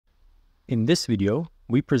In this video,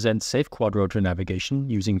 we present safe quadrotor navigation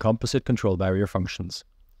using composite control barrier functions.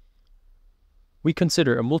 We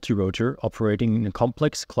consider a multirotor operating in a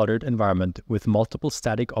complex, cluttered environment with multiple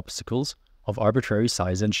static obstacles of arbitrary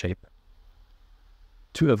size and shape.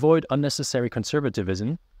 To avoid unnecessary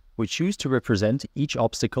conservatism, we choose to represent each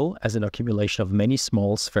obstacle as an accumulation of many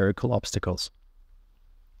small spherical obstacles.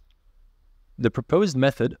 The proposed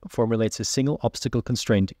method formulates a single obstacle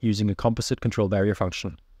constraint using a composite control barrier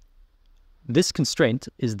function. This constraint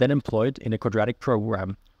is then employed in a quadratic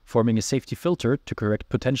program, forming a safety filter to correct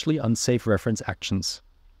potentially unsafe reference actions.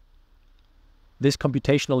 This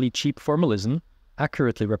computationally cheap formalism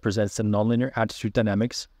accurately represents the nonlinear attitude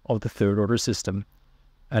dynamics of the third-order system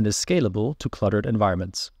and is scalable to cluttered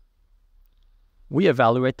environments. We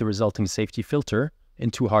evaluate the resulting safety filter in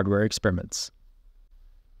two hardware experiments.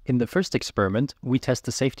 In the first experiment, we test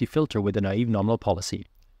the safety filter with a naive nominal policy.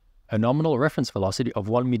 A nominal reference velocity of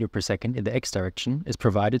 1 meter per second in the x direction is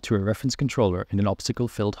provided to a reference controller in an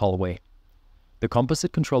obstacle-filled hallway. The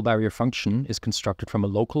composite control barrier function is constructed from a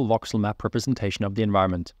local voxel map representation of the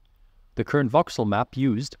environment. The current voxel map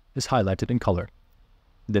used is highlighted in color.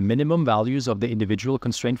 The minimum values of the individual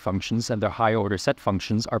constraint functions and their higher-order set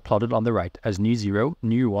functions are plotted on the right as nu0,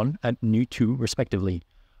 nu1, and nu2 respectively,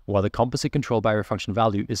 while the composite control barrier function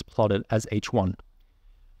value is plotted as h1.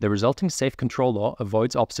 The resulting safe control law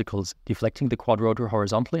avoids obstacles, deflecting the quadrotor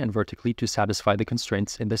horizontally and vertically to satisfy the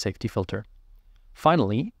constraints in the safety filter.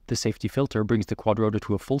 Finally, the safety filter brings the quadrotor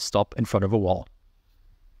to a full stop in front of a wall.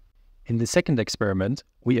 In the second experiment,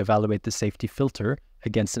 we evaluate the safety filter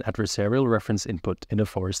against an adversarial reference input in a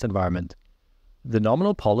forest environment. The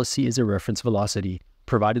nominal policy is a reference velocity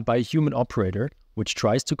provided by a human operator which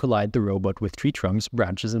tries to collide the robot with tree trunks,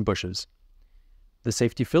 branches, and bushes. The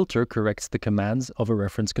safety filter corrects the commands of a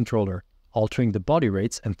reference controller, altering the body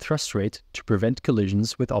rates and thrust rate to prevent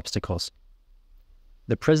collisions with obstacles.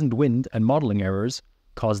 The present wind and modeling errors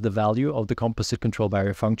cause the value of the composite control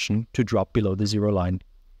barrier function to drop below the zero line.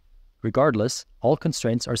 Regardless, all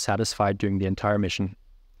constraints are satisfied during the entire mission.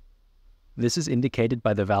 This is indicated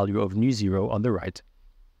by the value of nu0 on the right.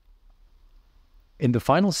 In the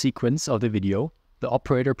final sequence of the video, the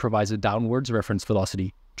operator provides a downwards reference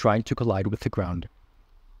velocity, trying to collide with the ground.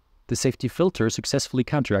 The safety filter successfully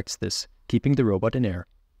counteracts this, keeping the robot in air.